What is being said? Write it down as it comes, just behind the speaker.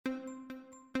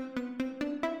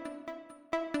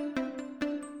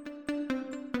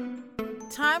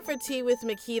Time for Tea with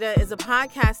Makita is a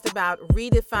podcast about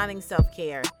redefining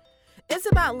self-care. It's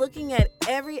about looking at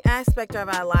every aspect of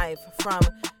our life, from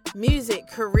music,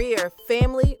 career,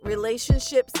 family,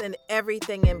 relationships, and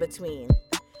everything in between.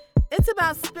 It's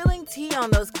about spilling tea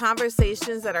on those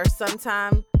conversations that are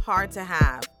sometimes hard to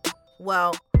have.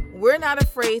 Well, we're not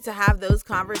afraid to have those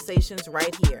conversations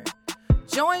right here.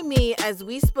 Join me as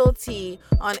we spill tea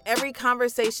on every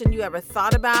conversation you ever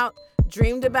thought about,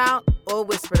 dreamed about, or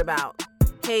whispered about.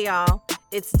 Hey y'all,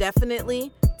 it's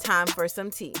definitely time for some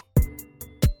tea.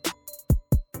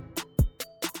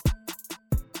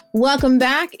 Welcome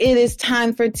back. It is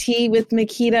time for tea with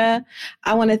Makita.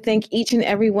 I want to thank each and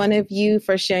every one of you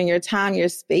for sharing your time, your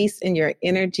space, and your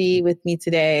energy with me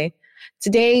today.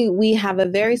 Today, we have a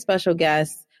very special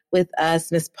guest with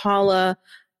us, Miss Paula.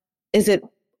 Is it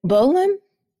Bohland?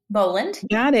 Bohland.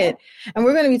 Got it. And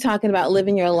we're going to be talking about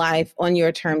living your life on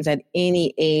your terms at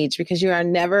any age, because you are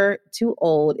never too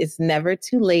old. It's never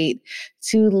too late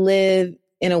to live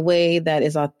in a way that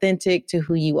is authentic to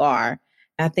who you are.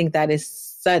 And I think that is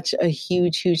such a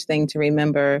huge, huge thing to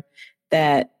remember,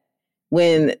 that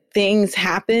when things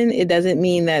happen, it doesn't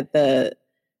mean that the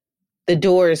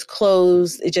door is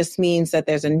closed. It just means that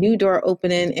there's a new door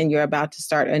opening and you're about to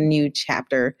start a new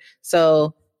chapter.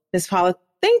 So, Ms. Paula,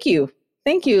 thank you.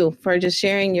 Thank you for just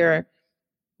sharing your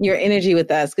energy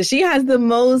with us, because she has the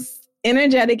most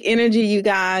energetic energy, you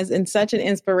guys, and such an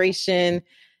inspiration.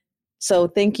 So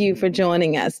thank you for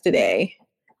joining us today.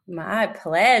 My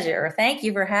pleasure. Thank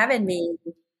you for having me.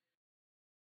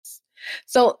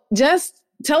 So just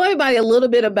tell everybody a little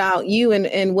bit about you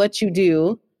and what you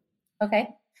do. Okay.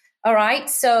 All right.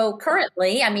 So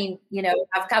currently,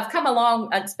 I've come along.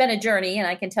 It's been a journey, and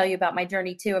I can tell you about my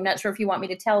journey too. I'm not sure if you want me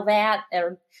to tell that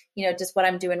or, just what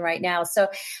I'm doing right now. So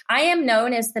I am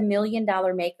known as the $1 Million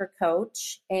Maker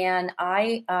Coach, and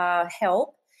I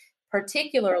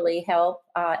particularly help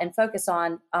and focus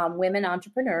on women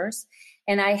entrepreneurs.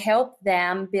 And I help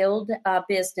them build a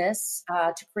business,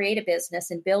 to create a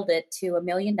business and build it to $1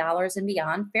 million and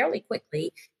beyond fairly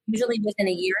quickly, usually within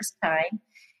a year's time.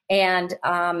 And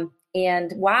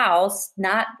wow,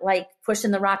 not like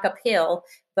pushing the rock uphill,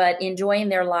 but enjoying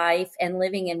their life and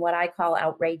living in what I call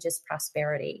outrageous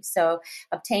prosperity. So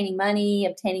obtaining money,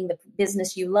 obtaining the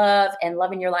business you love, and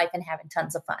loving your life and having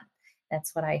tons of fun.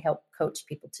 That's what I help coach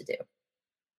people to do.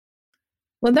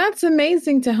 Well, that's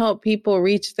amazing, to help people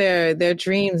reach their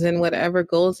dreams and whatever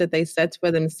goals that they set for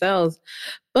themselves.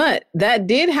 But that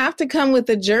did have to come with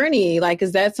a journey. Like,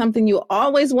 is that something you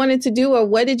always wanted to do, or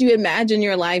what did you imagine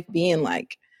your life being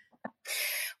like?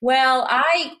 Well,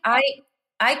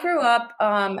 I grew up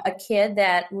a kid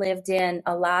that lived in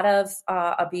a lot of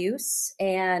abuse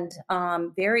and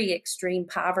very extreme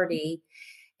poverty.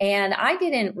 And I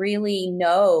didn't really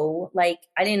know, I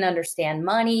didn't understand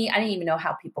money. I didn't even know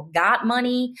how people got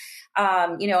money.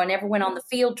 I never went on the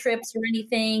field trips or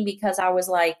anything, because I was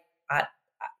like,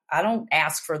 I don't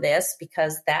ask for this,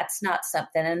 because that's not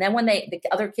something. And then when the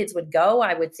other kids would go,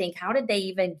 I would think, how did they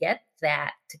even get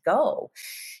that to go?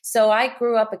 So I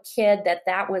grew up a kid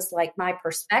that was like my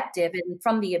perspective. And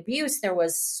from the abuse, there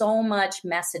was so much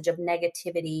message of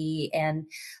negativity and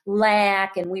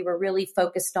lack. And we were really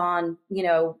focused on,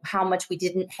 how much we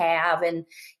didn't have and,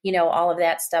 all of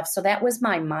that stuff. So that was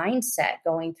my mindset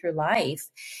going through life.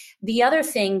 The other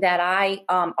thing that I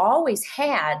always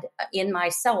had in my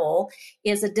soul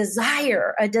is a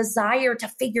desire to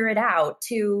figure it out,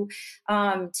 to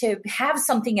have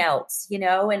something else,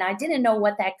 and I didn't know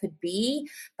what that could be,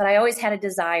 but I always had a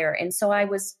desire. And so I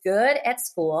was good at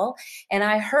school, and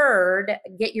I heard,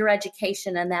 get your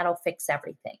education and that'll fix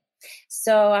everything.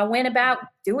 So I went about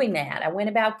doing that. I went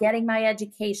about getting my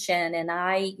education, and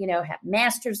I, had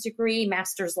master's degree,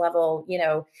 master's level,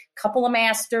 couple of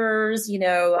masters,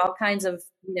 all kinds of,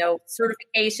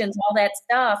 certifications, all that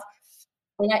stuff.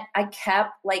 And I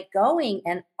kept going,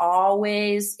 and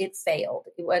always it failed.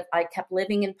 I kept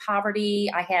living in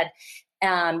poverty. I had,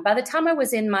 by the time I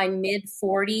was in my mid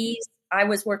 40s, I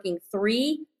was working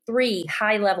three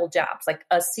high level jobs, like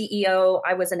a CEO.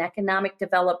 I was an economic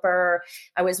developer.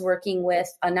 I was working with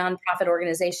a nonprofit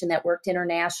organization that worked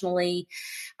internationally.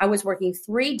 I was working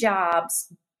 3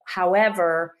 jobs.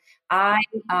 However,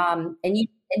 and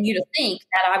you'd think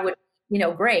that I would,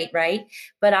 great, right?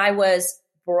 But I was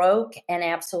broke and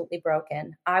absolutely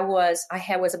broken. I was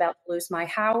about to lose my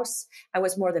house. I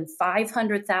was more than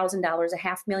 $500,000,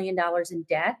 $500,000 in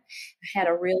debt. I had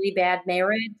a really bad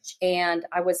marriage, and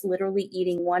I was literally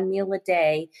eating 1 meal a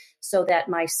day so that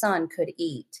my son could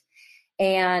eat.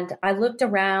 And I looked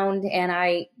around, and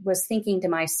I was thinking to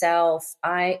myself,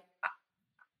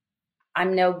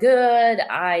 I'm no good.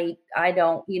 I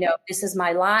don't, this is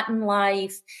my lot in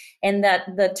life. And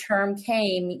that the term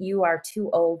came, you are too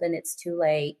old and it's too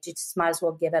late. You just might as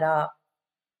well give it up.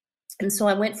 And so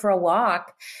I went for a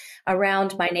walk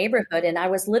around my neighborhood, and I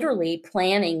was literally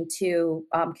planning to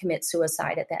commit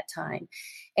suicide at that time.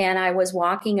 And I was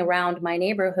walking around my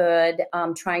neighborhood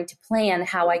trying to plan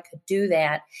how I could do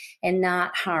that and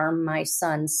not harm my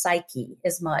son's psyche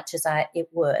as much as it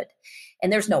would.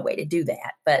 And there's no way to do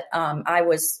that. But I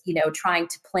was, trying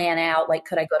to plan out, like,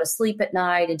 could I go to sleep at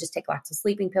night and just take lots of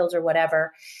sleeping pills or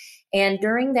whatever? And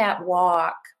during that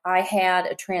walk, I had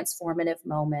a transformative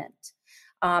moment.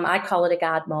 I call it a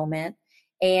God moment.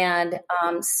 And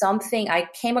I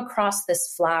came across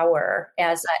this flower,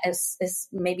 as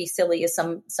maybe silly as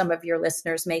some of your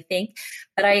listeners may think,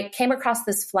 but I came across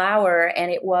this flower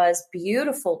and it was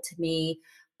beautiful to me,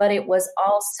 but it was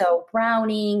also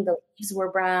browning. The leaves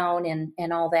were brown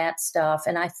and all that stuff.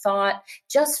 And I thought,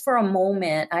 just for a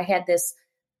moment, I had this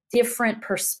different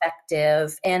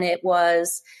perspective, and it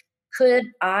was, could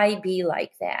I be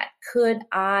like that? Could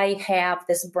I have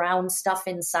this brown stuff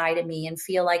inside of me and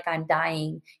feel like I'm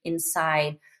dying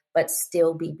inside, but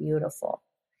still be beautiful?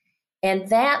 And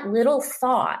that little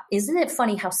thought, isn't it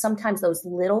funny how sometimes those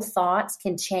little thoughts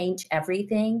can change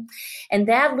everything? And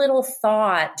that little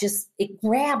thought it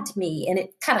grabbed me and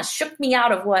it kind of shook me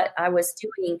out of what I was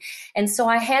doing. And so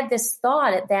I had this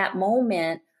thought at that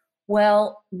moment,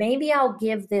 well, maybe I'll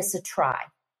give this a try.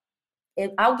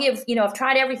 I'll give, I've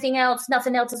tried everything else.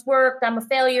 Nothing else has worked. I'm a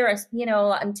failure.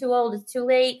 I'm too old. It's too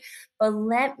late. But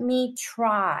let me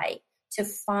try to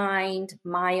find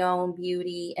my own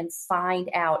beauty and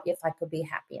find out if I could be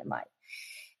happy in life.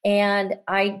 And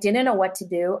I didn't know what to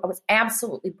do. I was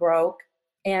absolutely broke.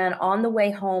 And on the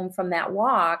way home from that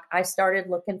walk, I started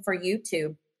looking for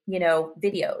YouTube,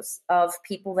 videos of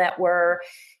people that were,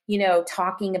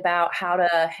 talking about how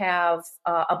to have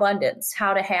abundance,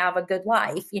 how to have a good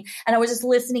life. And I was just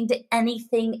listening to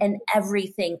anything and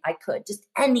everything I could, just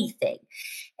anything.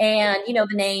 And, the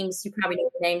names, you probably know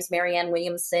the names, Marianne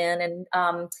Williamson and,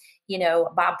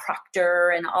 Bob Proctor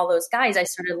and all those guys I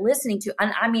started listening to.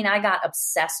 And I got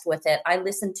obsessed with it. I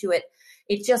listened to it.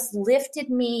 It just lifted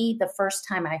me the first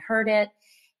time I heard it.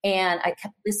 And I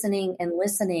kept listening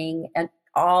and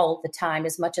all the time,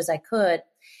 as much as I could.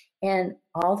 And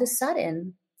all of a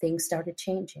sudden, things started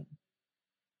changing.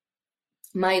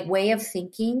 My way of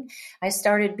thinking, I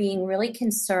started being really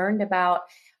concerned about,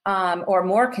 or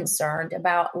more concerned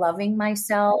about loving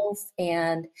myself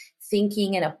and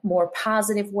thinking in a more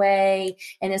positive way.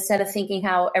 And instead of thinking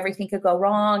how everything could go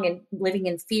wrong and living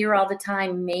in fear all the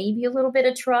time, maybe a little bit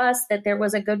of trust that there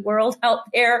was a good world out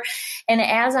there. And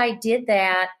as I did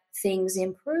that, things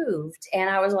improved. And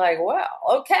I was like, well,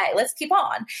 okay, let's keep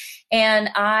on. And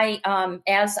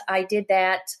as I did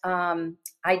that,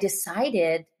 I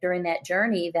decided during that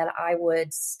journey that I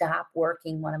would stop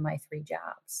working one of my 3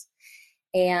 jobs.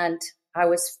 And I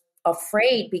was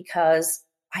afraid because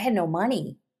I had no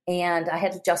money and I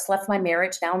had just left my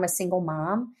marriage. Now I'm a single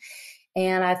mom.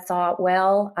 And I thought,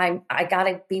 well, I got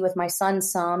to be with my son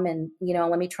some, and,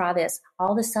 let me try this.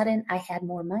 All of a sudden I had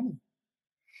more money.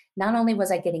 Not only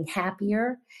was I getting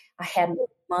happier, I had more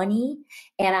money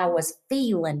and I was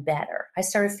feeling better. I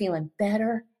started feeling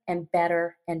better and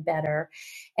better and better.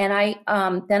 And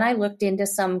then I looked into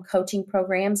some coaching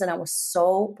programs and I was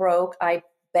so broke. I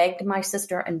begged my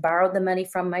sister and borrowed the money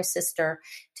from my sister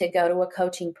to go to a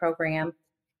coaching program,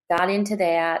 got into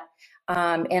that.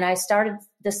 And I started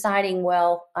deciding,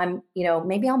 well,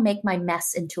 maybe I'll make my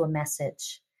mess into a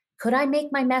message. Could I make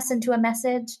my mess into a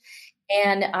message?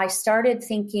 And I started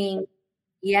thinking,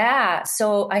 yeah,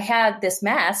 so I had this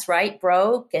mess, right?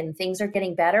 Broke and things are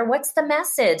getting better. What's the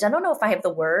message? I don't know if I have the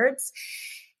words.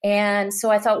 And so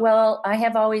I thought, well, I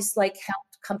have always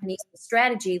helped companies with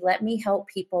strategy. Let me help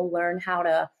people learn how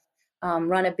to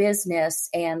run a business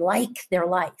and like their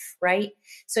life, right?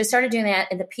 So I started doing that,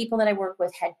 and the people that I work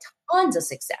with had tons of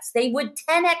success. They would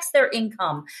 10x their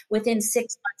income within 6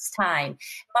 months' time.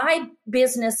 My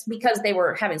business, because they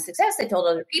were having success, they told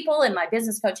other people, and my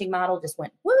business coaching model just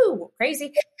went, woo,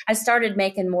 crazy. I started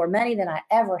making more money than I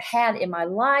ever had in my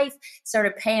life,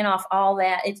 started paying off all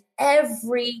that. It's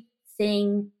everything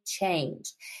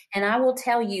changed. And I will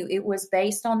tell you, it was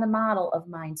based on the model of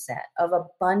mindset, of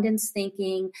abundance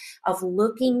thinking, of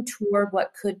looking toward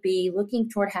what could be, looking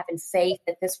toward having faith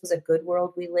that this was a good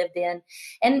world we lived in.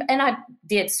 And I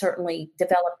did certainly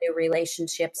develop new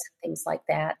relationships and things like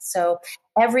that. So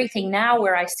everything now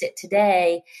where I sit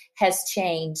today has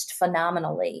changed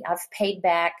phenomenally. I've paid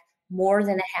back more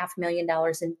than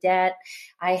 $500,000 in debt.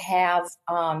 I have,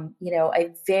 a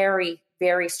very,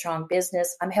 very strong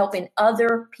business. I'm helping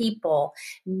other people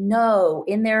know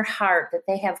in their heart that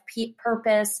they have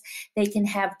purpose, they can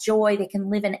have joy, they can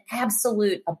live in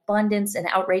absolute abundance and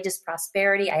outrageous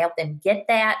prosperity. I help them get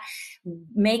that,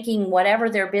 making whatever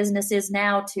their business is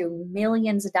now to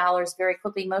millions of dollars very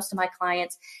quickly. Most of my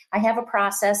clients, I have a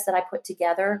process that I put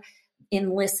together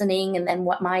in listening, and then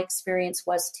what my experience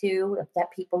was too,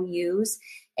 that people use.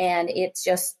 And it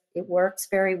works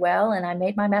very well. And I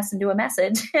made my mess into a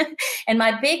message. And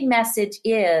my big message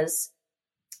is,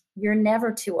 you're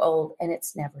never too old and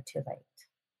it's never too late.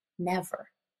 Never.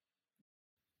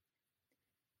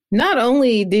 Not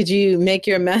only did you make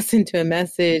your mess into a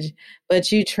message,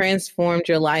 but you transformed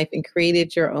your life and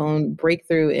created your own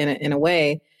breakthrough in a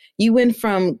way. You went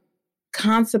from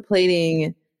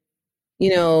contemplating,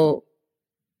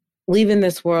 leaving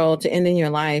this world to ending your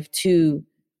life to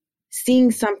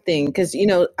seeing something. Because,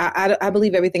 I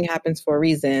believe everything happens for a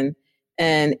reason.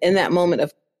 And in that moment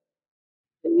of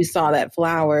when you saw that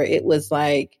flower, it was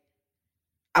like,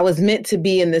 I was meant to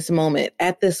be in this moment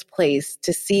at this place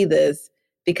to see this,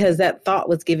 because that thought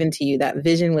was given to you, that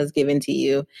vision was given to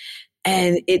you,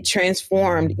 and it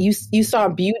transformed. You saw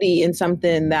beauty in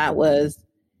something that was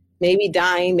maybe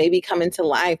dying, maybe coming to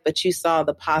life, but you saw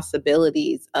the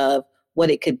possibilities of what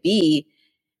it could be.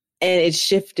 And it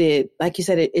shifted, like you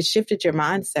said, it shifted your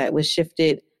mindset, which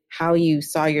shifted how you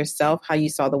saw yourself, how you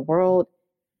saw the world.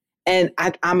 And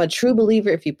I'm a true believer,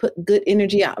 if you put good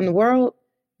energy out in the world,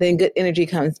 then good energy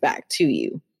comes back to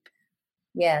you.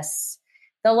 Yes.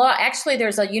 The law, actually,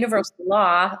 there's a universal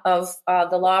law of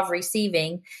the law of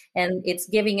receiving, and it's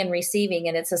giving and receiving,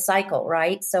 and it's a cycle,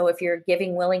 right? So if you're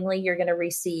giving willingly, you're going to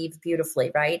receive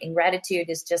beautifully, right? And gratitude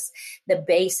is just the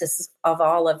basis of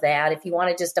all of that. If you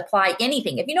want to just apply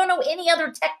anything, if you don't know any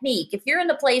other technique, if you're in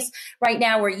the place right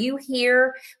now where you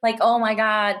hear like, oh my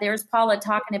God, there's Paula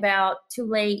talking about too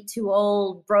late, too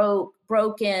old,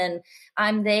 broken,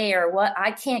 I'm there, what,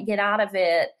 I can't get out of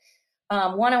it.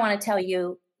 One, I want to tell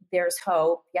you, there's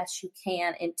hope. Yes, you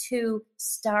can. And two,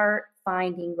 start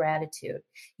finding gratitude.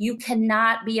 You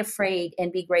cannot be afraid and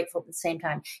be grateful at the same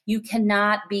time. You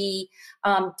cannot be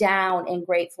down and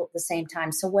grateful at the same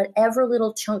time. So whatever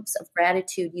little chunks of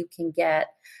gratitude you can get,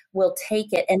 we'll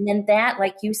take it. And then that,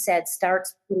 like you said,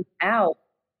 starts putting out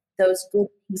those good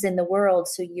things in the world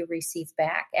so you receive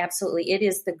back. Absolutely. It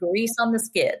is the grease on the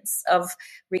skids of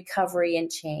recovery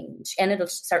and change. And it'll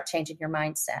start changing your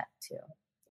mindset too.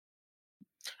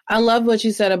 I love what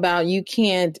you said about you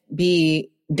can't be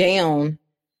down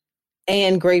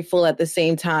and grateful at the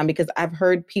same time, because I've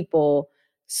heard people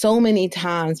so many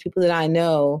times, people that I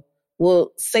know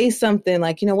will say something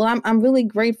like, well, I'm really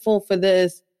grateful for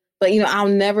this, but, I'll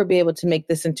never be able to make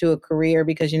this into a career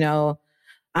because,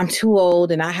 I'm too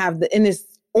old and I have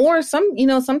or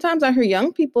sometimes I hear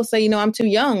young people say, I'm too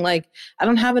young. Like, I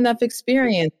don't have enough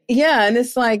experience. Yeah. And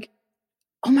it's like,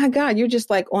 oh my God, you're just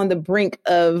like on the brink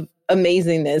of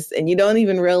amazingness. And you don't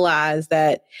even realize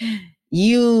that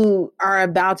you are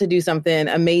about to do something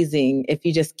amazing if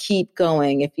you just keep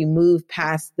going, if you move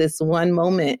past this one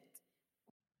moment.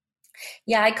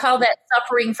 Yeah, I call that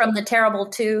suffering from the terrible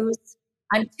twos.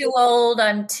 I'm too old,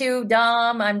 I'm too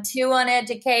dumb, I'm too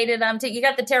uneducated, you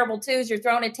got the terrible twos, you're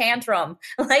throwing a tantrum.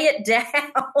 Lay it down.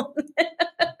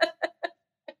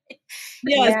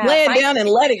 Yes, lay it down and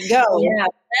let it go. Yeah,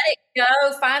 let it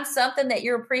go. Find something that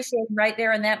you're appreciating right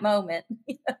there in that moment.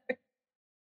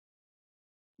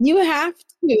 You have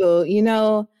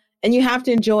to, and you have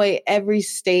to enjoy every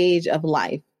stage of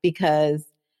life, because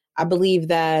I believe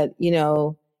that,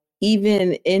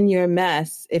 even in your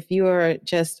mess, if you're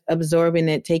just absorbing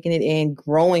it, taking it in,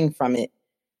 growing from it,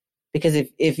 because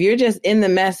if you're just in the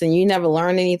mess and you never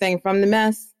learn anything from the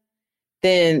mess,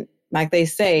 then like they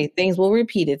say, things will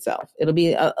repeat itself. It'll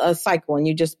be a cycle, and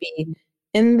you just be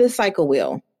in the cycle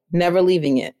wheel, never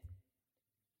leaving it.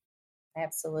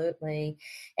 Absolutely.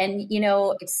 And,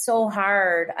 it's so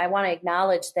hard. I want to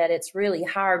acknowledge that it's really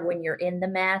hard when you're in the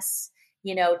mess,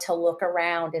 to look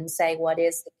around and say, what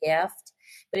is the gift?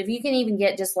 But if you can even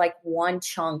get just like one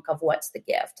chunk of what's the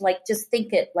gift, like just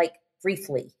think it like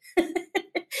briefly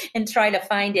and try to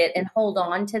find it and hold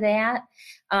on to that.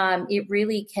 It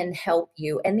really can help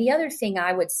you. And the other thing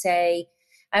I would say,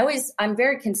 I'm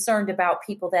very concerned about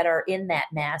people that are in that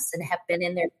mess and have been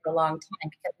in there for a long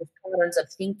time, because of patterns of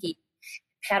thinking,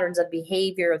 patterns of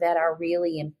behavior that are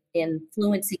really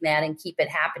influencing that and keep it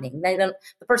happening. The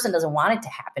person doesn't want it to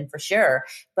happen for sure,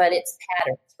 but it's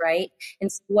patterns, right?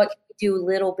 And so what can you do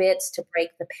little bits to break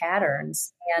the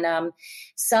patterns? And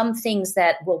some things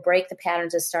that will break the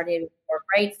patterns is starting to be more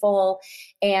grateful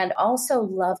and also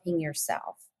loving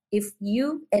yourself. If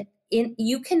you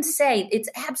can say it's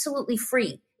absolutely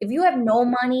free. If you have no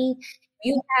money,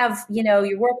 you have,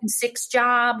 you're working 6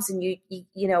 jobs and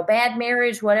bad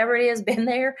marriage, whatever it is, been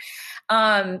there.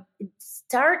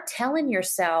 Start telling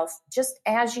yourself just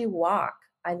as you walk,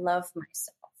 I love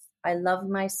myself. I love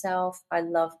myself. I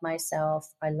love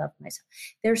myself. I love myself.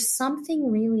 There's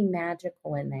something really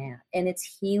magical in that. And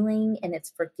it's healing and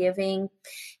it's forgiving.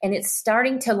 And it's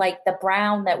starting to, like, the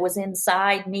brown that was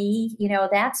inside me,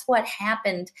 that's what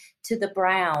happened to the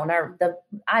brown, or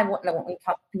I don't know what we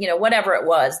call, whatever it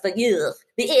was, the ugh,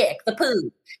 the ick, the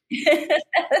poo.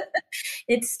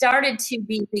 It started to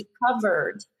be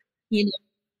recovered,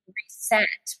 reset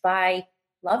by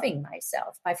loving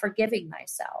myself, by forgiving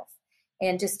myself,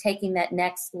 and just taking that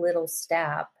next little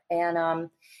step. And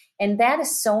that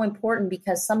is so important,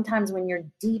 because sometimes when you're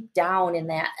deep down in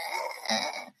that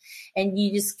and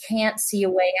you just can't see a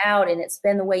way out, and it's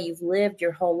been the way you've lived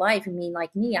your whole life. I mean,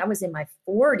 like me, I was in my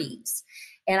 40s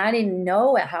and I didn't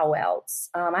know how else.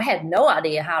 I had no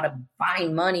idea how to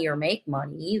find money or make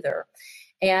money either.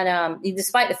 And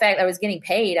despite the fact that I was getting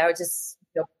paid, I was just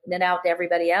putting it out to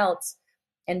everybody else.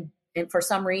 And for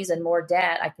some reason, more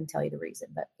debt. I can tell you the reason.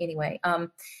 But anyway, it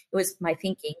was my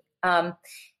thinking.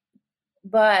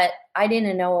 But I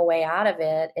didn't know a way out of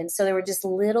it. And so there were just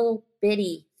little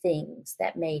bitty things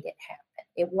that made it happen.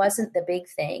 It wasn't the big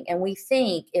thing. And we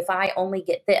think, if I only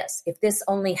get this, if this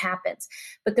only happens.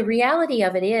 But the reality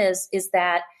of it is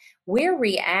that we're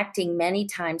reacting many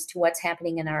times to what's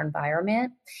happening in our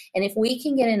environment. And if we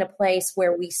can get in a place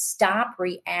where we stop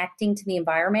reacting to the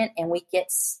environment and we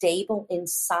get stable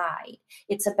inside,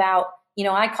 it's about,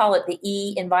 I call it the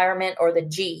E, environment, or the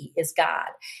G is God.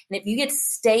 And if you get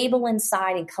stable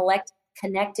inside and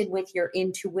connected with your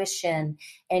intuition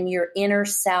and your inner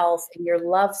self and your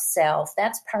love self,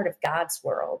 that's part of God's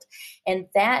world. And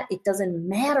that it doesn't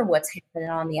matter what's happening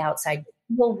on the outside,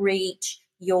 you will reach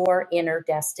your inner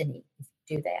destiny if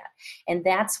you do that. And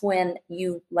that's when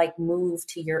you move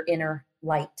to your inner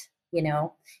light,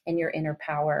 and your inner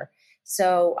power.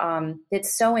 So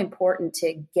it's so important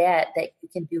to get that you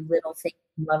can do little things,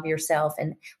 love yourself,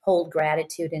 and hold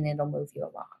gratitude, and it'll move you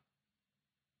along.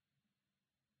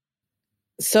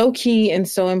 So key and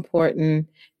so important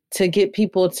to get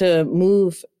people to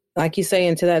move, like you say,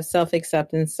 into that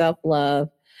self-acceptance, self-love.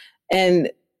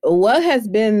 And what has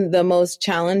been the most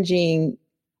challenging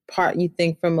part, you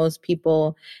think, for most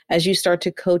people as you start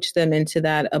to coach them into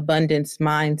that abundance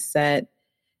mindset?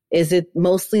 Is it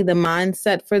mostly the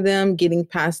mindset for them, getting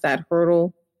past that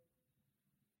hurdle?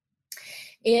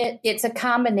 It's a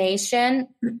combination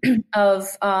of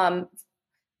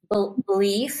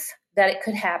belief that it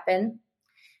could happen.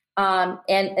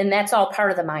 And that's all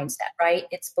part of the mindset, right?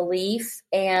 It's belief,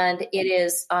 and it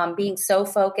is being so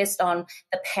focused on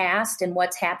the past and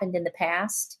what's happened in the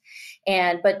past.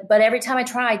 But every time I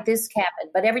tried, this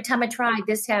happened. But every time I tried,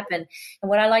 this happened. And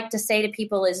what I like to say to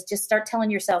people is just start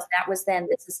telling yourself, that was then,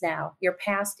 this is now. Your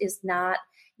past is not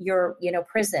your,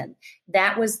 prison.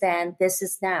 That was then, this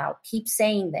is now. Keep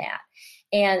saying that.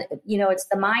 And, it's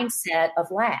the mindset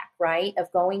of lack, right?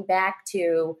 Of going back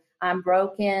to, I'm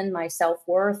broken, my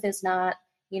self-worth is not,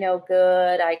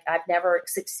 good. I've never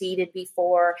succeeded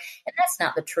before. And that's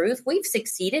not the truth. We've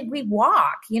succeeded. We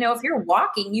walk. If you're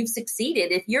walking, you've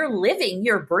succeeded. If you're living,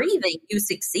 you're breathing, you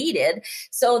succeeded.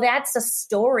 So that's a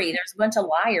story. There's a bunch of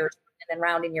liars running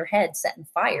around in your head setting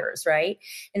fires, right?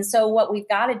 And so what we've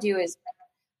got to do is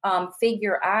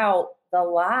figure out the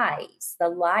lies, the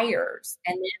liars.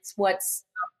 And that's what's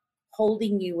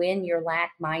holding you in your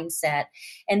lack mindset.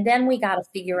 And then we got to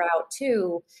figure out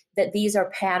too, that these are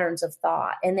patterns of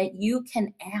thought and that you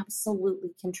can absolutely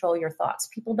control your thoughts.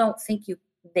 People don't think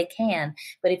they can,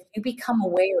 but if you become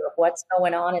aware of what's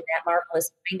going on in that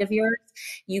marvelous mind of yours,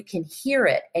 you can hear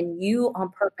it and you on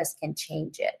purpose can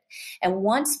change it. And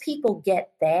once people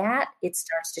get that, it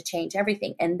starts to change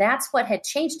everything. And that's what had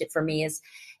changed it for me is,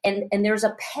 and there's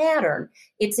a pattern.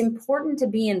 It's important to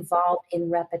be involved in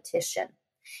repetition.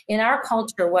 In our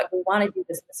culture, what we want to do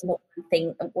is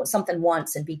something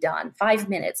once and be done. 5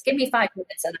 minutes. Give me 5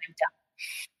 minutes and I'm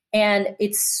done. And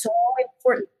it's so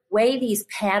important. The way these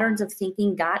patterns of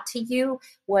thinking got to you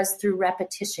was through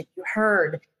repetition. You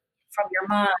heard from your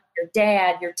mom, your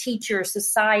dad, your teacher,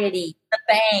 society, the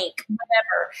bank,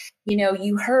 whatever.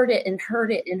 You heard it and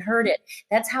heard it and heard it.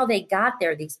 That's how they got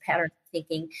there, these patterns of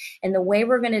thinking. And the way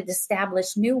we're going to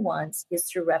establish new ones is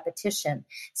through repetition.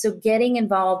 So getting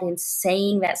involved in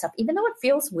saying that stuff, even though it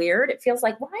feels weird, it feels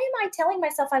like, why am I telling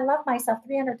myself I love myself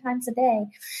 300 times a day?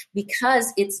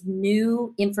 Because it's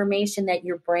new information that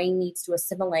your brain needs to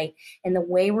assimilate. And the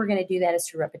way we're going to do that is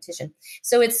through repetition.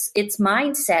 So it's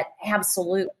mindset,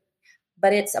 absolutely.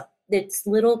 But it's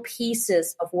little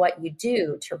pieces of what you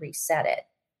do to reset it.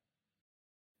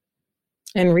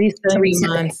 And resetting your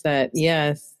mindset.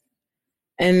 Yes.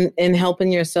 And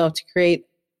helping yourself to create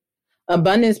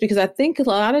abundance, because I think a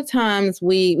lot of times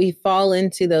we fall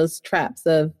into those traps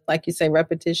of, like you say,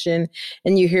 repetition.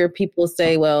 And you hear people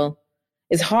say, well,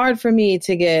 it's hard for me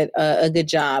to get a good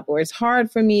job, or it's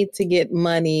hard for me to get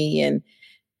money. And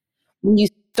when you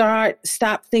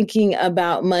stop thinking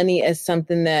about money as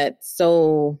something that's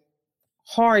so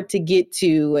hard to get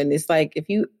to, and it's like, if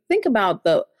you think about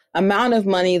the amount of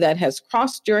money that has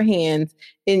crossed your hands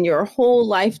in your whole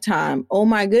lifetime, oh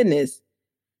my goodness,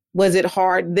 was it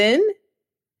hard then?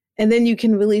 And then you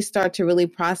can really start to really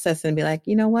process and be like,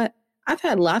 you know what? I've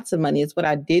had lots of money. It's what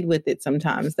I did with it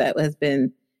sometimes that has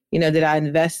been, that I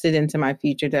invested into my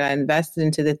future, that I invested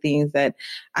into the things that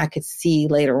I could see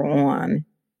later on.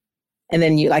 And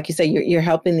then like you say, you're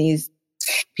helping these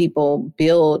people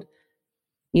build,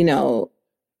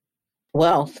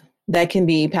 wealth that can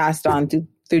be passed on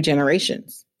through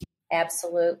generations.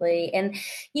 Absolutely. And,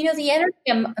 the energy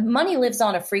of money lives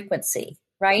on a frequency,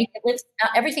 right?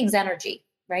 Everything's energy,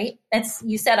 right?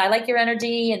 You said, I like your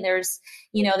energy, and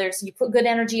you put good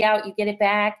energy out, you get it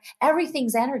back.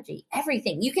 Everything's energy,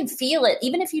 everything. You can feel it.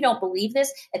 Even if you don't believe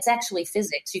this, it's actually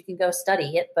physics. You can go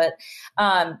study it. But,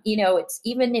 it's,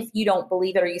 even if you don't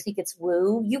believe it or you think it's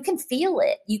woo, you can feel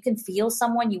it. You can feel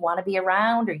someone you want to be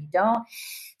around or you don't.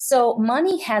 So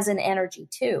money has an energy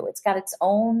too. It's got its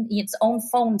own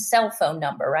cell phone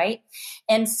number, right?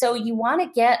 And so you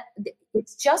want to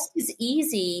it's just as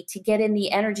easy to get in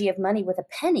the energy of money with a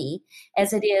penny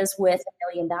as it is with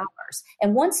 $1 million.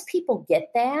 And once people get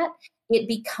that, it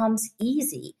becomes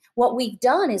easy. What we've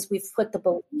done is we've put the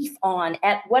belief on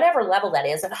at whatever level that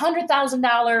is, at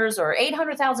 $100,000 or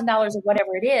 $800,000 or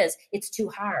whatever it is, it's too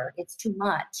hard, it's too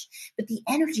much. But the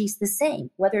energy is the same,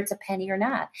 whether it's a penny or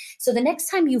not. So the next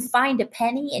time you find a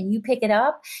penny and you pick it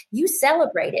up, you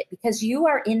celebrate it because you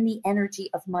are in the energy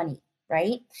of money.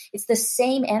 Right? It's the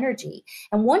same energy.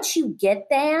 And once you get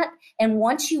that, and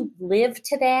once you live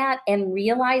to that and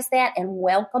realize that and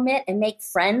welcome it and make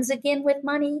friends again with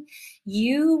money,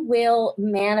 you will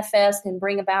manifest and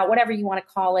bring about whatever you want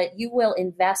to call it. You will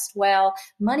invest well.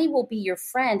 Money will be your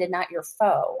friend and not your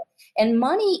foe. And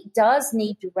money does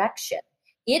need direction.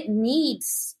 It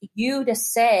needs you to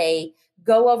say,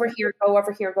 go over here, go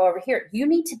over here, go over here. You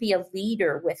need to be a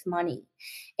leader with money.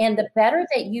 And the better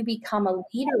that you become a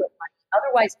leader with money,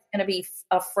 otherwise, it's going to be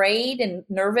afraid and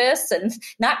nervous and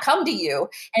not come to you.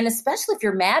 And especially if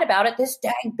you're mad about it, this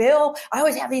dang bill, I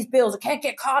always have these bills. I can't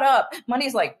get caught up.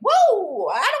 Money's like, whoa,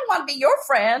 I don't want to be your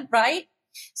friend, right?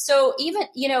 So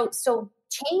so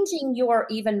changing your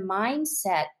even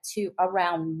mindset to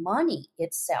around money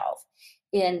itself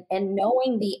and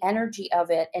knowing the energy of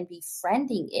it and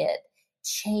befriending it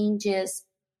changes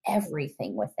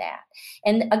everything with that.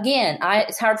 And again,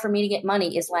 it's hard for me to get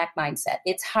money is lack mindset.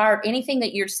 It's hard. Anything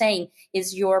that you're saying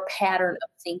is your pattern of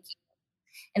thinking.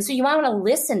 And so you want to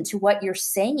listen to what you're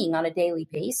saying on a daily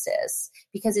basis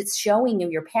because it's showing you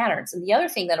your patterns. And the other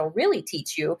thing that'll really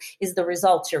teach you is the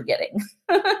results you're getting.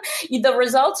 The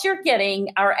results you're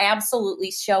getting are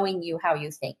absolutely showing you how you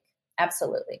think.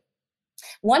 Absolutely.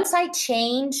 Once I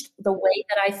changed the way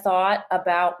that I thought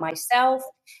about myself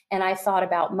and I thought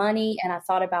about money and I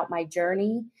thought about my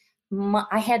journey,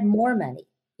 I had more money,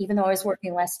 even though I was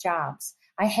working less jobs.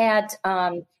 I had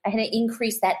to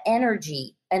increase that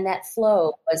energy and that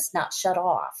flow was not shut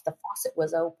off. The faucet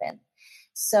was open.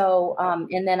 So,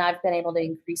 and then I've been able to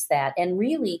increase that. And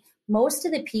really, most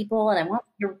of the people, and I want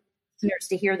your listeners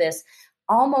to hear this,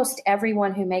 almost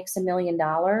everyone who makes $1 million,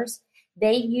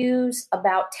 they use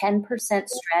about 10%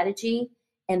 strategy,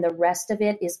 and the rest of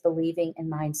it is believing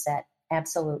and mindset.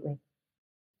 Absolutely.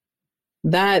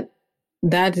 That's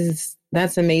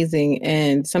amazing,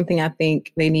 and something I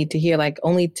think they need to hear. Like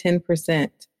only 10%,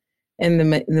 and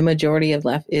the majority of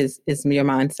left is your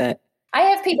mindset. I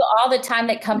have people all the time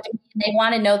that come to me and they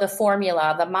want to know the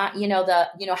formula,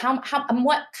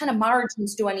 what kind of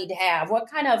margins do I need to have?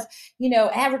 What kind of,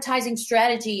 advertising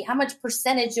strategy? How much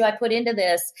percentage do I put into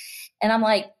this? And I'm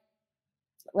like,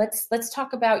 let's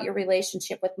talk about your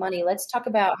relationship with money. Let's talk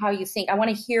about how you think. I want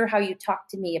to hear how you talk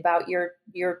to me about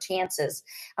your chances.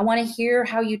 I want to hear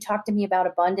how you talk to me about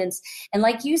abundance. And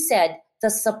like you said, the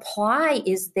supply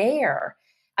is there.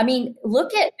 I mean,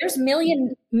 there's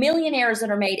millionaires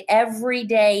that are made every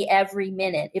day, every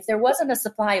minute. If there wasn't a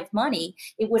supply of money,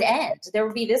 it would end. There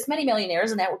would be this many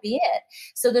millionaires and that would be it.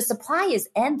 So the supply is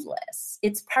endless.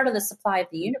 It's part of the supply of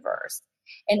the universe.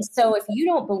 And so if you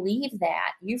don't believe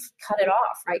that, you've cut it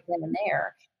off right then and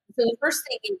there. So the first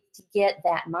thing is to get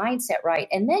that mindset right.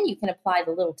 And then you can apply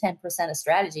the little 10% of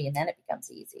strategy and then it becomes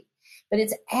easy. But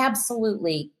it's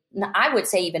absolutely, I would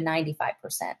say even 95%.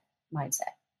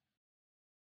 mindset.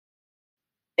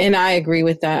 And I agree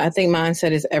with that. I think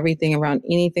mindset is everything around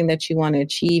anything that you want to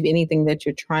achieve, anything that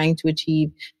you're trying to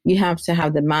achieve. You have to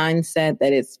have the mindset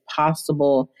that it's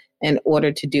possible in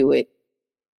order to do it.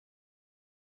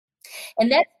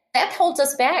 And that holds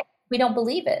us back. We don't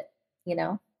believe it, you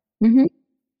know? Mm-hmm.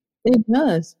 It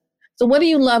does. So what do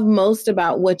you love most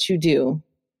about what you do?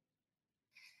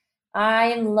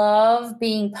 I love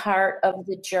being part of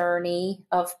the journey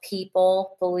of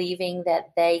people believing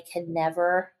that they can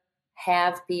never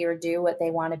have, be, or do what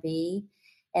they want to be.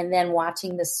 And then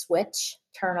watching the switch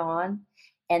turn on,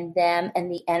 and them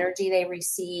and the energy they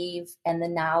receive and the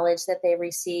knowledge that they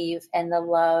receive and the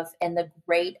love and the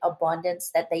great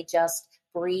abundance that they just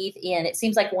breathe in. It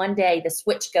seems like one day the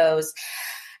switch goes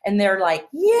and they're like,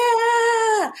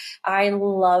 yeah, I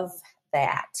love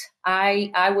that.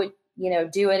 I would,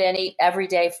 do it every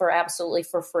day absolutely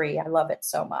for free. I love it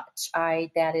so much.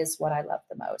 That is what I love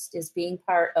the most, is being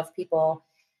part of people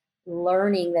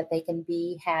learning that they can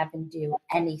be, have, and do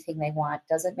anything they want.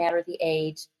 Doesn't matter the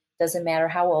age, doesn't matter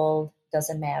how old,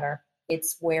 doesn't matter.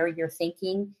 It's where you're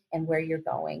thinking and where you're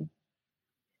going.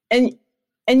 And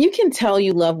you can tell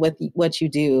you love what you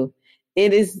do.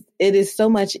 It is so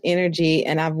much energy.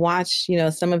 And I've watched,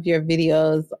 some of your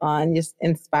videos on just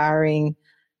inspiring,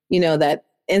 that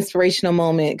inspirational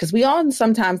moment, because we all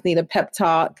sometimes need a pep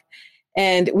talk,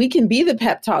 and we can be the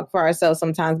pep talk for ourselves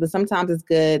sometimes, but sometimes it's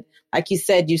good. Like you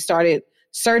said, you started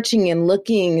searching and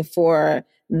looking for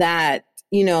that,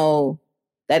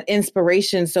 that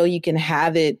inspiration so you can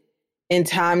have it in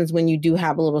times when you do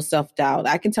have a little self-doubt.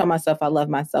 I can tell myself I love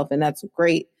myself, and that's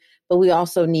great. But we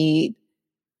also need,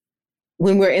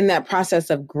 when we're in that process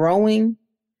of growing,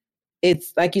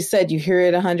 it's like you said, you hear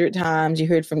it 100 times. You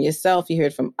hear it from yourself. You hear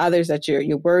it from others that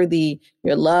you're worthy,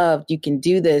 you're loved, you can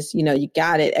do this. You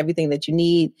got it. Everything that you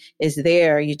need is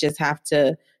there. You just have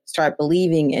to start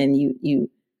believing, and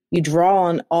you draw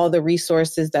on all the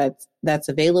resources that's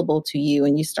available to you,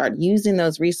 and you start using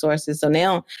those resources. So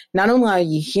now, not only are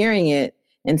you hearing it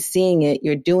and seeing it,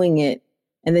 you're doing it,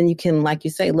 and then you can, like you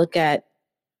say, look at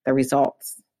the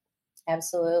results.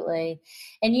 Absolutely.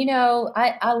 And,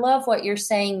 I love what you're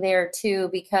saying there too,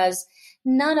 because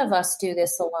none of us do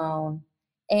this alone.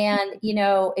 And,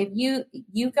 if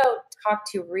you go talk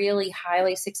to really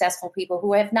highly successful people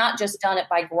who have not just done it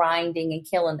by grinding and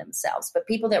killing themselves, but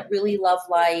people that really love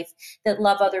life, that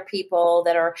love other people,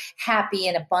 that are happy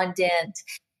and abundant,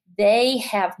 they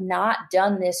have not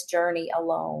done this journey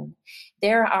alone.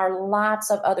 There are lots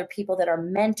of other people that are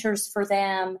mentors for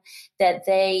them, that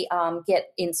they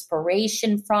get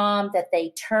inspiration from, that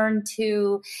they turn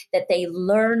to, that they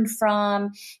learn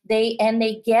from. They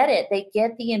get it. They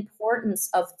get the importance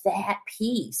of that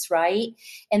piece, right?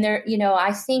 And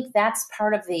I think that's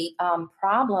part of the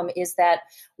problem, is that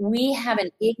we have an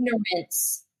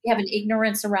ignorance. We have an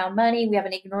ignorance around money. We have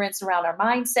an ignorance around our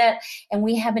mindset, and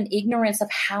we have an ignorance of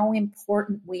how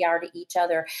important we are to each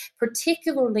other,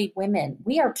 particularly women.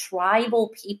 We are tribal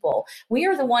people. We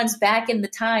are the ones back in the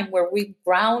time where we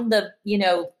ground the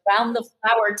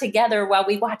flour together while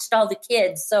we watched all the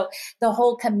kids, so the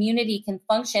whole community can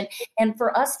function. And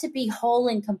for us to be whole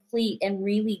and complete and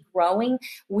really growing,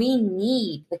 we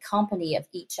need the company of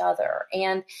each other.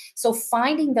 And so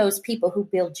finding those people who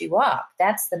build you up,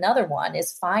 that's another one,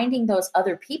 is finding those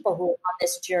other people who are on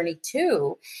this journey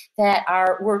too, that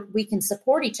we can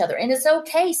support each other. And it's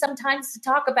okay sometimes to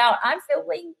talk about, I'm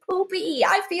feeling poopy,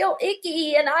 I feel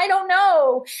icky, and I don't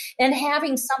know. And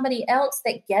having somebody else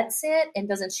that gets it and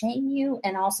doesn't shame you,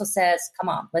 and also says, come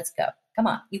on, let's go. Come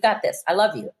on, you got this. I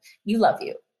love you. You love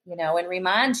you, and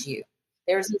reminds you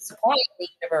there's a support in the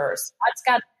universe. God's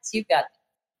got this. You've got this.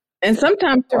 And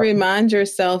sometimes to remind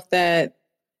yourself that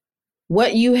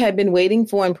what you had been waiting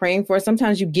for and praying for,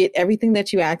 sometimes you get everything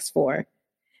that you asked for.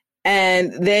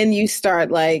 And then you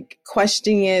start like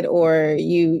questioning it, or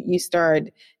you start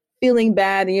feeling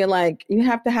bad, and you're like, you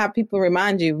have to have people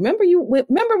remind you,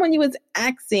 remember when you was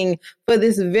asking for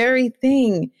this very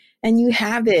thing, and you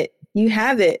have it. And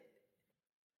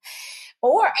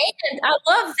I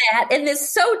love that. And it's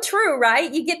so true,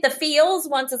 right? You get the feels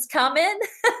once it's coming.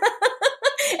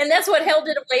 And that's what held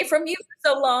it away from you for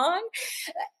so long.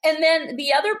 And then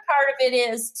the other part of it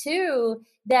is too,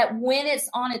 that when it's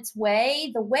on its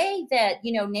way, the way that,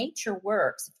 nature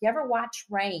works, if you ever watch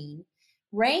rain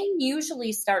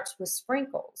usually starts with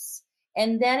sprinkles,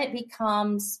 and then it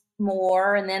becomes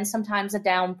more, and then sometimes a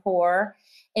downpour.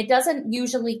 It doesn't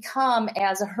usually come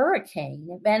as a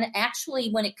hurricane. And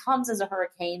actually, when it comes as a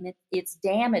hurricane, it's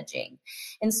damaging.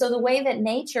 And so the way that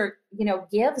nature,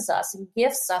 gives us and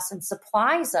gifts us and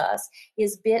supplies us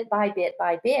is bit by bit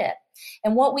by bit.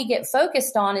 And what we get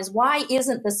focused on is, why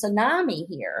isn't the tsunami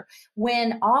here?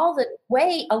 When all the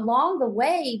way along the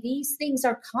way, these things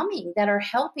are coming that are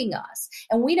helping us.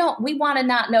 And we want to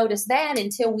not notice that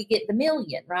until we get the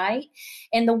million, right?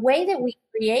 And the way that we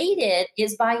create it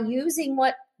is by using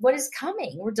what is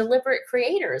coming. We're deliberate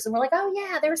creators. And we're like, oh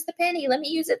yeah, there's the penny. Let me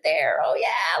use it there. Oh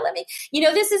yeah, let me,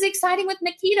 this is exciting with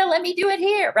Nikita. Let me do it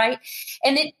here. Right.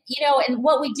 And and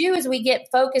what we do is we get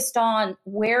focused on,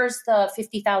 where's the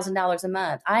 $50,000 a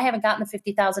month? I haven't gotten the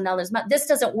 $50,000 a month. This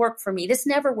doesn't work for me. This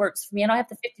never works for me. I don't have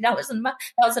the $50,000 a month.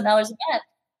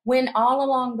 When all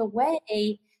along the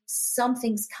way,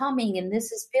 something's coming and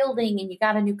this is building, and you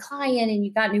got a new client and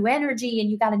you got new energy and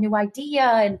you got a new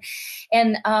idea.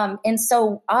 And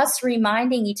so us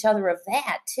reminding each other of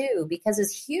that too, because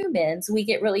as humans, we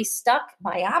get really stuck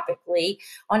myopically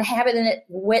on having it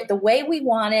the way we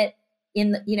want it.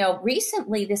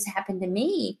 Recently this happened to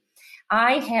me.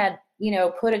 I had,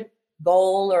 put a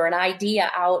goal or an idea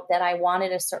out that I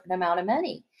wanted a certain amount of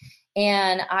money.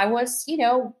 And I was,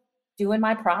 doing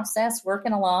my process,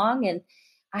 working along, and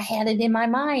I had it in my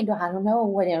mind. I don't know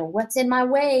what's in my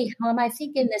way. How am I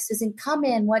thinking this isn't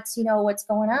coming? What's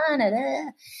going on?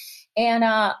 And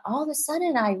all of a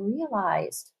sudden I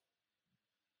realized,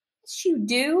 yes, you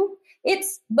do.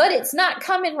 But it's not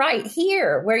coming right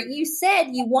here where you said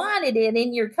you wanted it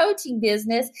in your coaching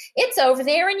business. It's over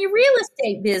there in your real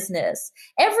estate business.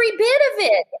 Every bit of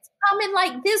it. It's coming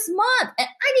like this month. And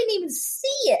I didn't even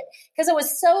see it because I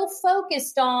was so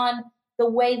focused on the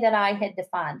way that I had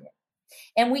defined it.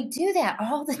 And we do that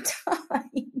all the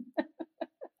time.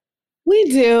 We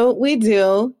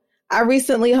do. I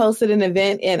recently hosted an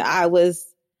event and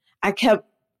I kept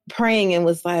praying and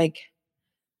was like,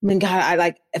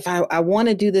 God, if I want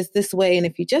to do this way, and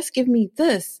if you just give me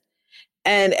this.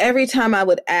 And every time I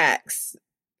would ask,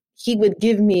 he would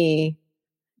give me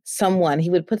someone. He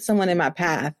would put someone in my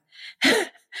path.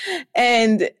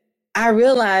 And I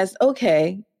realized,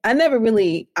 okay, I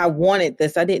wanted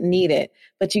this. I didn't need it,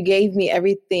 but you gave me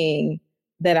everything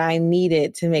that I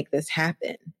needed to make this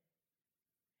happen.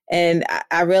 And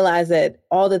I realized that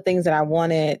all the things that I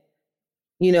wanted,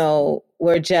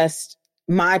 were just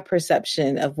my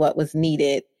perception of what was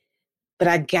needed, but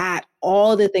I got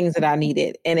all the things that I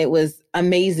needed, and it was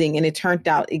amazing. And it turned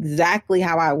out exactly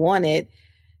how I wanted,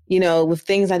 with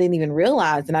things I didn't even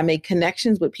realize. And I made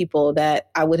connections with people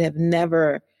that I would have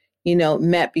never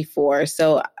met before.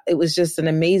 So it was just an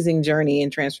amazing journey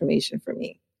and transformation for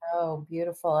me. Oh,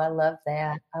 beautiful. I love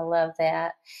that.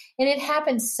 And it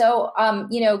happens. So,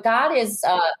 God is,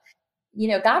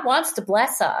 God wants to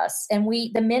bless us. And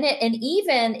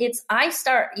I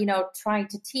start, trying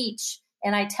to teach,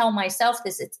 and I tell myself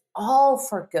this, it's all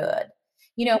for good.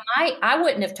 I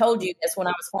wouldn't have told you this when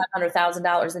I was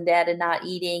 $500,000 in debt and not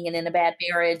eating and in a bad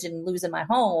marriage and losing my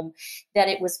home, that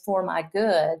it was for my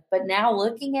good. But now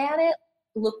looking at it,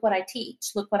 look what I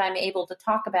teach, look what I'm able to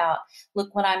talk about,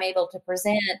 look what I'm able to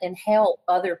present and help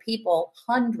other people,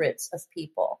 hundreds of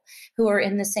people who are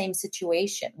in the same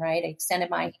situation, right? I extended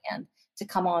my hand to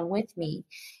come on with me.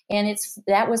 And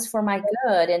that was for my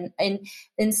good.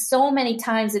 And so many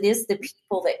times it is the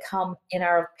people that come in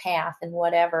our path and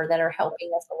whatever that are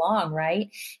helping us along, right?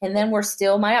 And then we're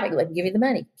still myopic, like, give me the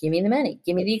money, give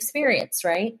me the experience,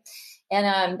 right?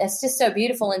 And that's just so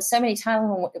beautiful. And so many times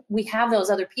when we have those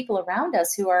other people around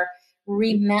us who are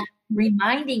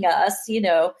reminding us,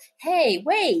 hey,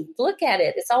 wait, look at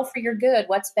it. It's all for your good.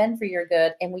 What's been for your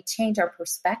good? And we change our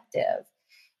perspective.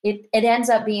 It ends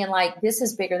up being like, this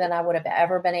is bigger than I would have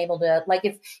ever been able to. Like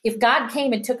if God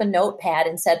came and took a notepad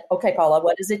and said, okay, Paula,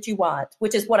 what is it you want?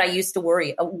 Which is what I used to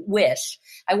wish.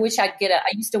 I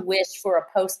used to wish for a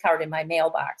postcard in my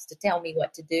mailbox to tell me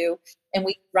what to do. And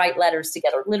we write letters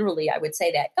together. Literally, I would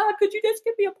say that, God, could you just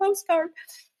give me a postcard?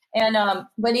 And,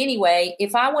 but anyway,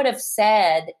 if I would have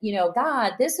said,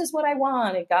 God, this is what I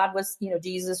want. And God was,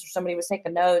 Jesus or somebody was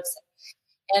taking notes,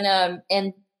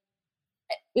 and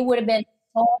it would have been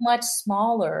so much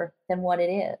smaller than what it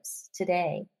is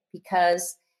today,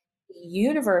 because the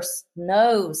universe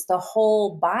knows the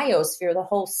whole biosphere, the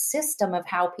whole system of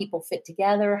how people fit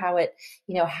together, how it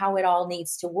all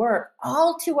needs to work,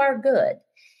 all to our good.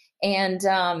 And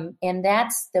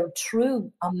that's the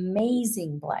true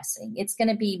amazing blessing. It's going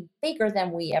to be bigger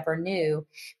than we ever knew,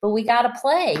 but we got to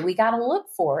play. We got to look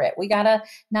for it. We got to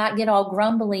not get all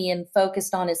grumbly and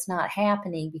focused on it's not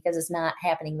happening because it's not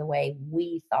happening the way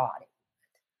we thought it.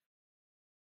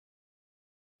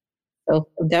 So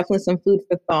definitely some food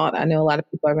for thought. I know a lot of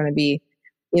people are going to be,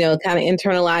 kind of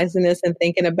internalizing this and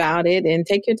thinking about it, and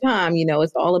take your time.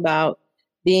 It's all about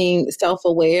being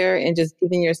self-aware and just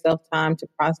giving yourself time to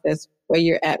process where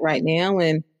you're at right now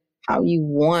and how you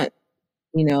want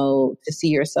to see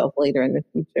yourself later in the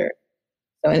future.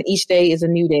 So, and each day is a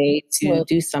new day to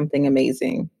do something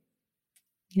amazing.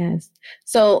 Yes.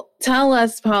 So tell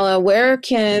us, Paula, where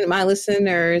can my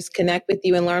listeners connect with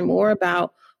you and learn more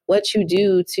about what you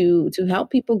do to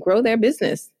help people grow their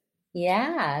business?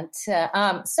 Yeah.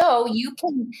 So you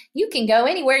can go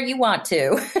anywhere you want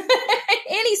to.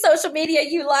 Any social media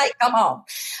you like, come on.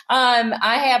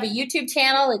 I have a YouTube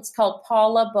channel. It's called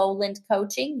Paula Bohland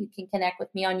Coaching. You can connect with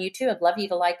me on YouTube. I'd love you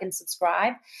to like and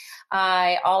subscribe.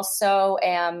 I also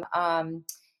am. I'm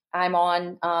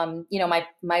on. My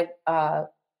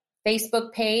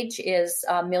Facebook page is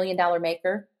Million Dollar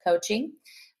Maker Coaching.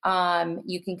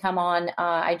 You can come on.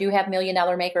 I do have Million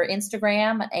Dollar Maker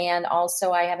Instagram, and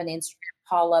also I have an Instagram,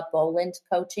 Paula Bohland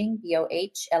Coaching,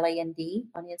 Bohland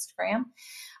on Instagram.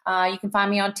 You can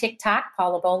find me on TikTok,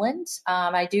 Paula Bohland.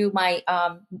 I do my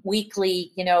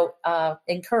weekly,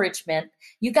 encouragement.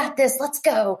 You got this, let's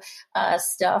go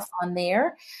stuff on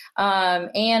there.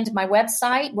 And my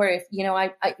website where,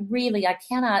 I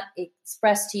cannot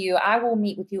express to you, I will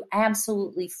meet with you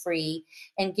absolutely free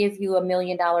and give you $1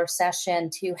 million session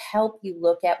to help you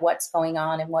look at what's going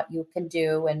on and what you can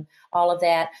do and all of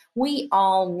that. We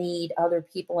all need other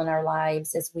people in our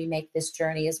lives as we make this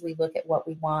journey, as we look at what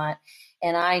we want.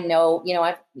 And I know,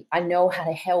 I know how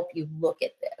to help you look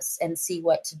at this and see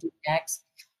what to do next.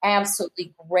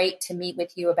 Absolutely great to meet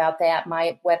with you about that.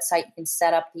 My website, you can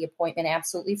set up the appointment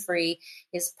absolutely free,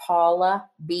 is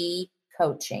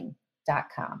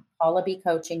paulabcoaching.com,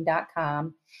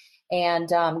 paulabcoaching.com.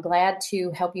 And I'm glad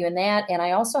to help you in that. And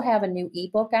I also have a new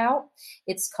ebook out.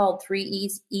 It's called 3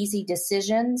 Easy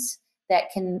Decisions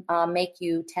that can make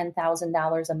you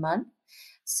 $10,000 a month.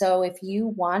 So if you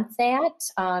want that,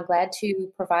 glad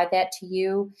to provide that to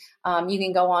you. You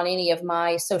can go on any of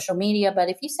my social media, but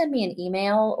if you send me an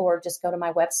email or just go to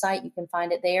my website, you can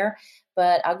find it there.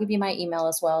 But I'll give you my email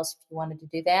as well, so if you wanted to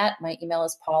do that. My email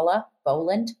is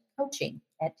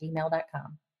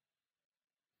paulabohlandcoaching@gmail.com.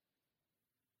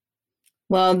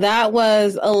 Well, that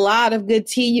was a lot of good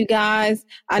tea, you guys.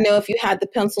 I know if you had the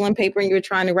pencil and paper and you were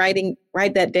trying to write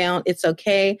that down, it's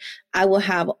okay. I will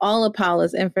have all of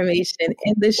Paula's information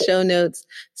in the show notes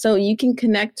so you can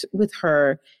connect with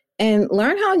her and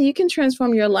learn how you can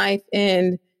transform your life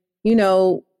and,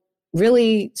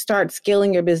 really start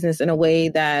scaling your business in a way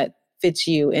that fits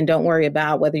you. And don't worry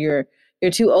about whether you're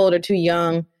too old or too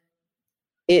young.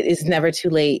 It is never too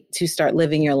late to start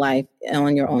living your life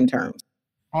on your own terms.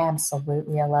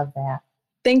 Absolutely. I love that.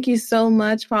 Thank you so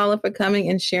much, Paula, for coming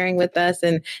and sharing with us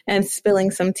and spilling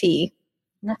some tea.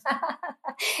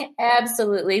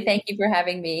 Absolutely. Thank you for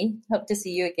having me. Hope to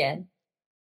see you again.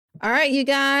 All right, you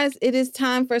guys, it is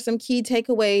time for some key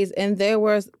takeaways. And there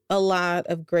was a lot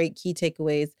of great key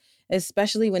takeaways,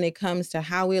 especially when it comes to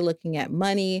how we're looking at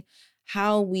money,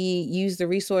 how we use the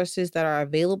resources that are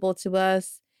available to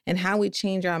us, and how we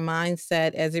change our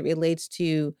mindset as it relates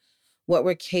to what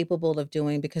we're capable of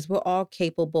doing, because we're all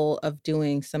capable of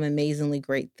doing some amazingly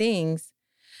great things.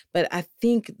 But I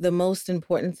think the most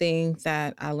important thing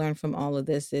that I learned from all of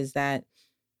this is that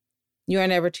you are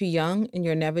never too young and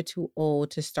you're never too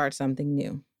old to start something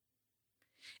new.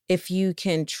 If you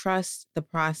can trust the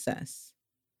process,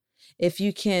 if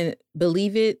you can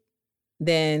believe it,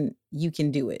 then you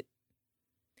can do it.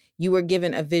 You were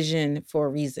given a vision for a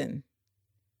reason.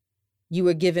 You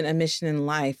were given a mission in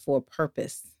life for a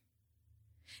purpose.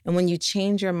 And when you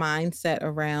change your mindset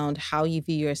around how you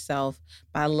view yourself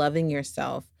by loving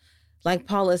yourself, like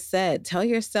Paula said, tell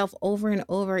yourself over and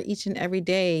over each and every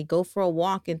day, go for a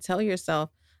walk and tell yourself,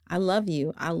 I love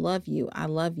you, I love you, I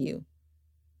love you.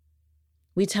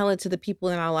 We tell it to the people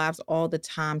in our lives all the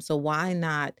time, so why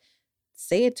not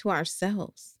say it to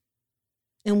ourselves?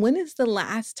 And when is the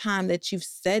last time that you've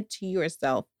said to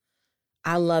yourself,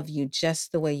 I love you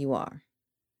just the way you are?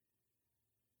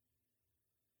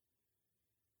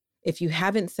 If you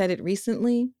haven't said it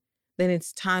recently, then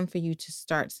it's time for you to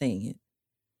start saying it.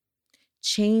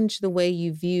 Change the way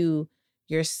you view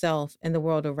yourself and the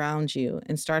world around you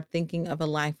and start thinking of a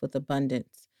life with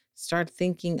abundance. Start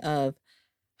thinking of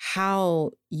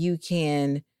how you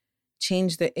can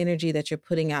change the energy that you're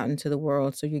putting out into the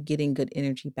world so you're getting good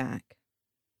energy back.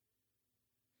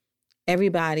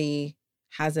 Everybody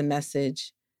has a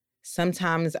message.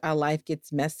 Sometimes our life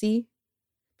gets messy,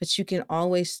 but you can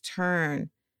always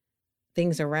turn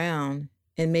things around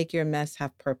and make your mess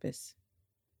have purpose.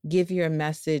 Give your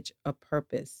message a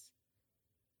purpose.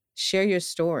 Share your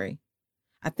story.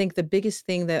 I think the biggest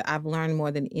thing that I've learned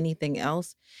more than anything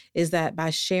else is that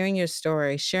by sharing your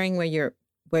story, sharing where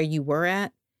you were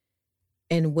at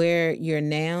and where you're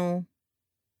now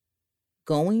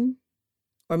going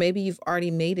or maybe you've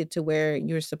already made it to where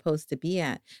you're supposed to be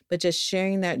at. But just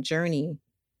sharing that journey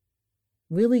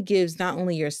really gives not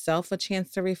only yourself a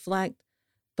chance to reflect,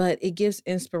 but it gives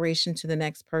inspiration to the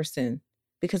next person,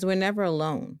 because we're never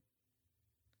alone,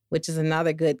 which is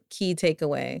another good key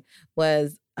takeaway,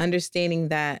 was understanding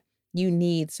that you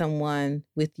need someone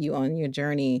with you on your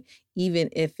journey, even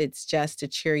if it's just to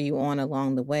cheer you on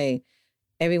along the way.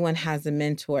 Everyone has a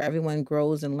mentor. Everyone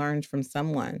grows and learns from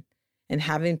someone. And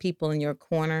having people in your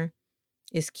corner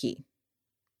is key.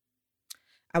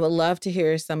 I would love to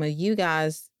hear some of you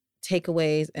guys'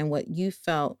 takeaways and what you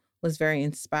felt was very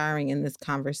inspiring in this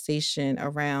conversation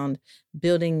around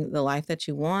building the life that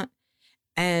you want.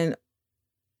 And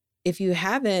if you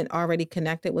haven't already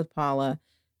connected with Paula,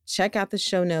 check out the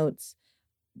show notes.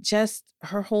 Just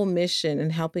her whole mission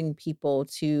in helping people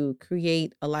to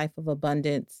create a life of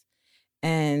abundance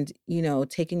and,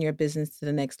 taking your business to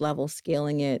the next level,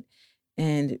 scaling it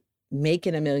and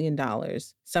making $1 million.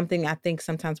 Something I think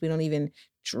sometimes we don't even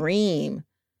dream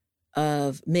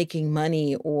of making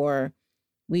money, or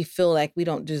we feel like we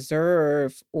don't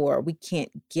deserve or we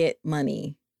can't get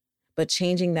money. But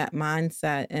changing that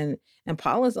mindset, and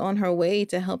Paula's on her way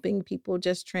to helping people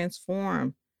just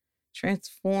transform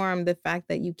the fact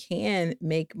that you can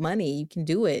make money. You can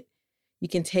do it. You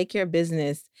can take your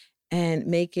business and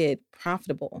make it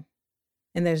profitable.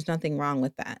 And there's nothing wrong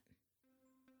with that.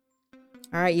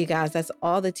 All right, you guys, that's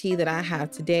all the tea that I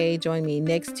have today. Join me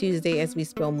next Tuesday as we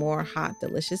spill more hot,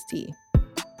 delicious tea.